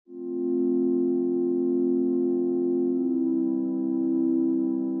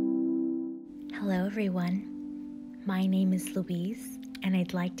Hello everyone, my name is Louisse and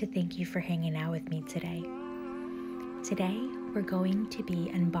I'd like to thank you for hanging out with me today. Today we're going to be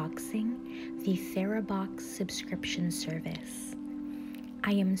unboxing the TheraBox subscription service.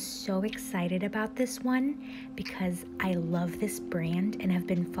 I am so excited about this one because I love this brand and have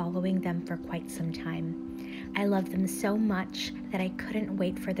been following them for quite some time. I love them so much that I couldn't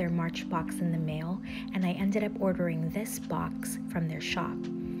wait for their March box in the mail, and I ended up ordering this box from their shop.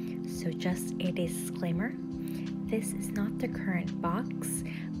 So just a disclaimer, this is not the current box,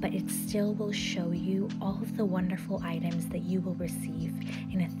 but it still will show you all of the wonderful items that you will receive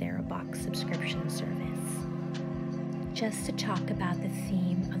in a TheraBox subscription service. Just to talk about the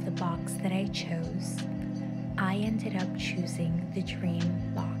theme of the box that I chose, I ended up choosing the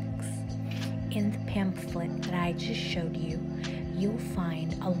Dream box. In the pamphlet that I just showed you, you'll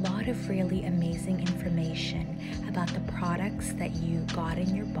find a lot of really amazing information about the products that you got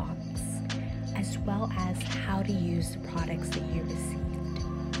in your box, as well as how to use the products that you received.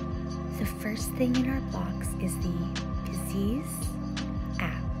 The first thing in our box is the Disease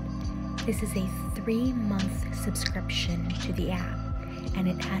app. This is a 3-month subscription to the app, and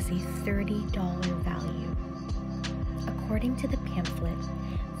it has a $30 value. According to the pamphlet,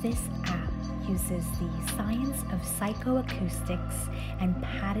 this app uses the science of psychoacoustics and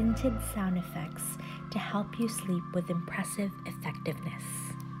patented sound effects to help you sleep with impressive effectiveness.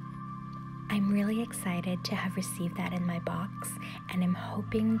 I'm really excited to have received that in my box, and I'm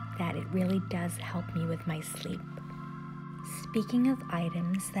hoping that it really does help me with my sleep. Speaking of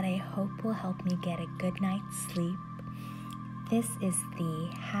items that I hope will help me get a good night's sleep, this is the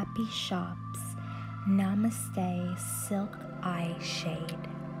Happy Shops Namaste Silk Eye Shade.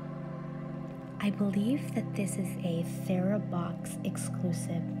 I believe that this is a TheraBox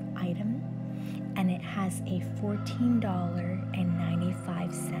exclusive item, and it has a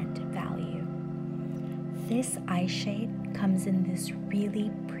 $14.95 value. This eye shade comes in this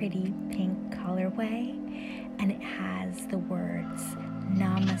really pretty pink colorway, and it has the words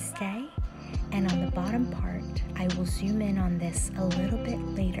Namaste, and on the bottom part, I will zoom in on this a little bit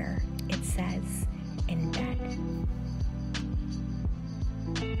later, it says in bed.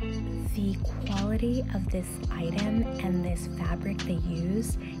 The quality of this item and this fabric they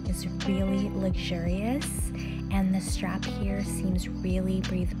use is really luxurious, and the strap here seems really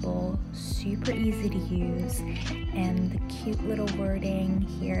breathable, super easy to use, and the cute little wording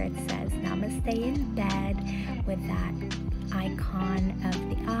here, it says Namaste in bed with that icon of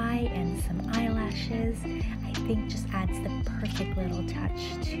the eye and some eyelashes. I think just adds the perfect little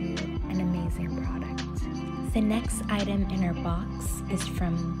touch to an amazing product. The next item in our box is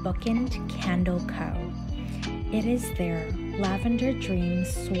from Bookend Candle Co. It is their Lavender Dream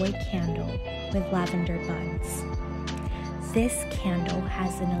Soy Candle with lavender buds. This candle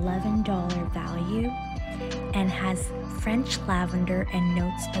has an $11 value and has French lavender and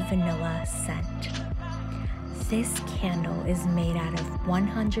notes of vanilla scent. This candle is made out of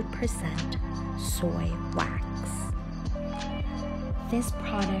 100% soy wax. This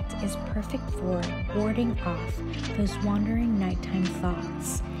product is perfect for warding off those wandering nighttime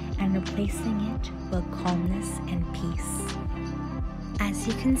thoughts and replacing it with calmness and peace. As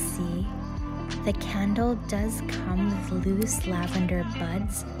you can see, the candle does come with loose lavender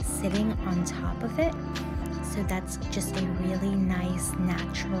buds sitting on top of it, so that's just a really nice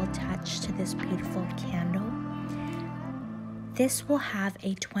natural touch to this beautiful candle. This will have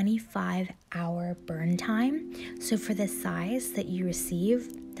a 25-hour burn time, so for the size that you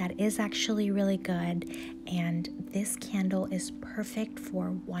receive, that is actually really good, and this candle is perfect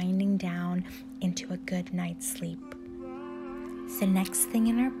for winding down into a good night's sleep. The next thing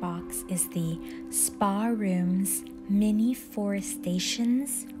in our box is the Spa Rooms Mini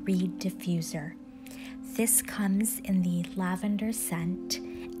Forestations Reed Diffuser. This comes in the lavender scent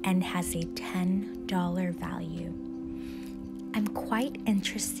and has a $10 value. I'm quite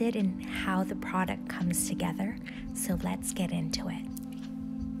interested in how the product comes together, so let's get into it.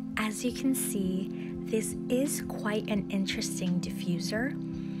 As you can see, this is quite an interesting diffuser.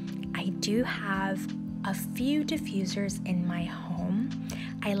 I do have a few diffusers in my home.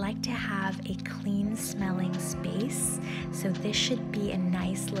 I like to have a clean smelling space, so this should be a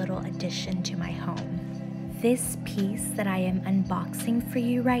nice little addition to my home. This piece that I am unboxing for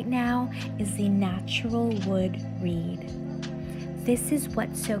you right now is the Natural Wood Reed. This is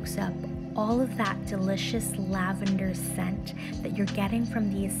what soaks up all of that delicious lavender scent that you're getting from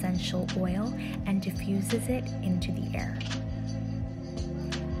the essential oil and diffuses it into the air.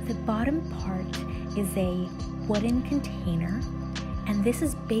 The bottom part is a wooden container, and this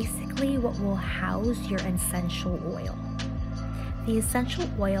is basically what will house your essential oil. The essential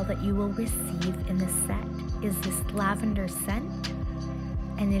oil that you will receive in this set is this lavender scent,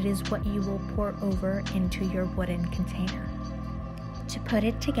 and it is what you will pour over into your wooden container. To put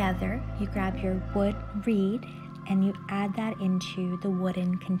it together, you grab your wood reed and you add that into the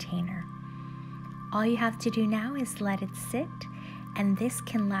wooden container. All you have to do now is let it sit, and this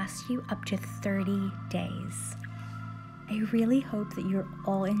can last you up to 30 days. I really hope that you're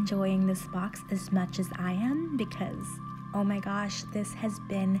all enjoying this box as much as I am, because oh my gosh, this has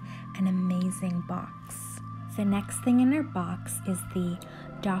been an amazing box. The next thing in our box is the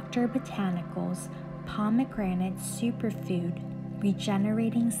Dr. Botanicals Pomegranate Superfood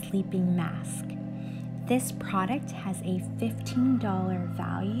Regenerating Sleeping Mask. This product has a $15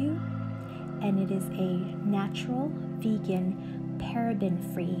 value, and it is a natural, vegan,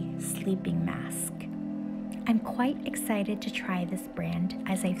 paraben-free sleeping mask. I'm quite excited to try this brand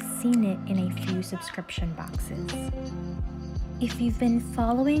as I've seen it in a few subscription boxes. If you've been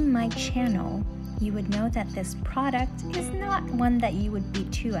following my channel, you would know that this product is not one that you would be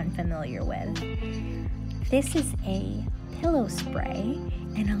too unfamiliar with. This is a pillow spray,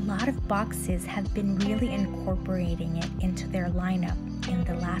 and a lot of boxes have been really incorporating it into their lineup in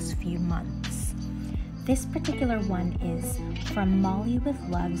the last few months. This particular one is from Molly with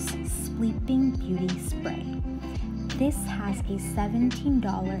Love's Sleeping Beauty Spray. This has a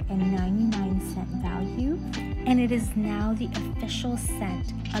 $17.99 value, and it is now the official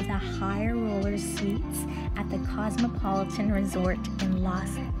scent of the High Roller Suites at the Cosmopolitan Resort in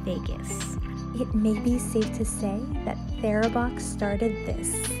Las Vegas. It may be safe to say that TheraBox started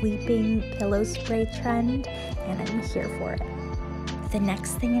this sleeping pillow spray trend, and I'm here for it. The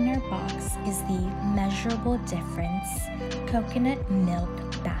next thing in our box is the Measurable Difference Coconut Milk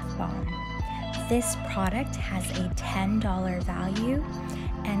Bath Bomb. This product has a $10 value,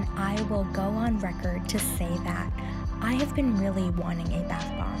 and I will go on record to say that I have been really wanting a bath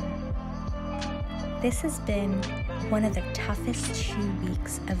bomb. This has been one of the toughest 2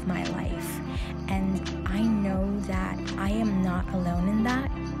 weeks of my life, and I know that I am not alone in that.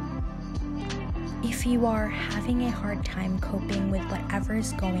 If you are having a hard time coping with whatever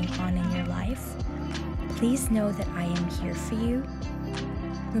is going on in your life, please know that I am here for you.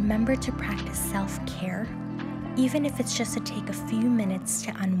 Remember to practice self-care, even if it's just to take a few minutes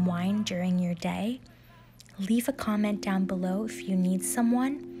to unwind during your day. Leave a comment down below if you need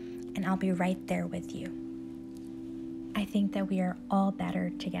someone, and I'll be right there with you. I think that we are all better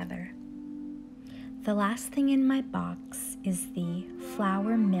together. The last thing in my box is the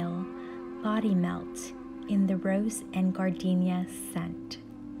Flower Mill Body Melt in the Rose and Gardenia scent.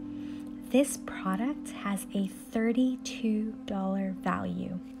 This product has a $32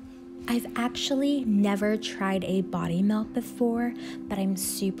 value. I've actually never tried a body melt before, but I'm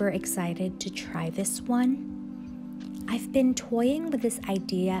super excited to try this one. I've been toying with this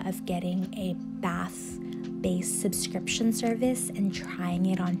idea of getting a bath-based subscription service and trying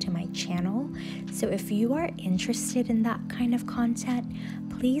it onto my channel. So if you are interested in that kind of content,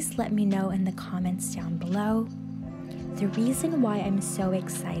 please let me know in the comments down below. The reason why I'm so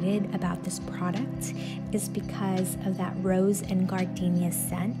excited about this product is because of that rose and gardenia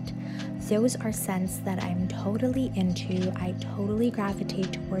scent. Those are scents that I'm totally into. I totally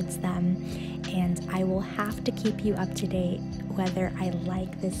gravitate towards them, and I will have to keep you up to date whether I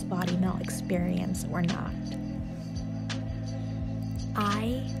like this body melt experience or not.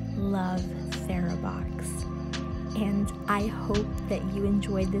 I love TheraBox, and I hope that you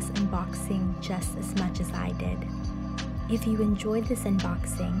enjoyed this unboxing just as much as I did. If you enjoyed this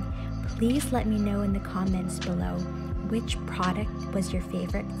unboxing, please let me know in the comments below which product was your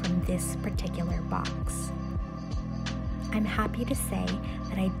favorite from this particular box. I'm happy to say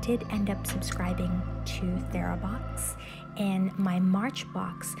that I did end up subscribing to TheraBox, and my March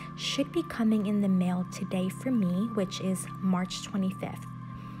box should be coming in the mail today for me, which is March 25th.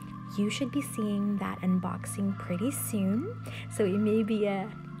 You should be seeing that unboxing pretty soon, so it may be a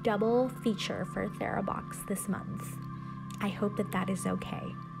double feature for TheraBox this month. I hope that that is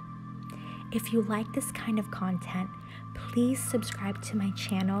okay. If you like this kind of content, please subscribe to my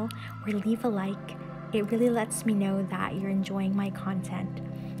channel or leave a like. It really lets me know that you're enjoying my content.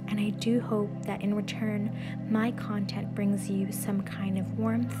 And I do hope that in return, my content brings you some kind of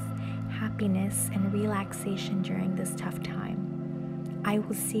warmth, happiness, and relaxation during this tough time. I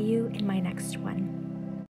will see you in my next one.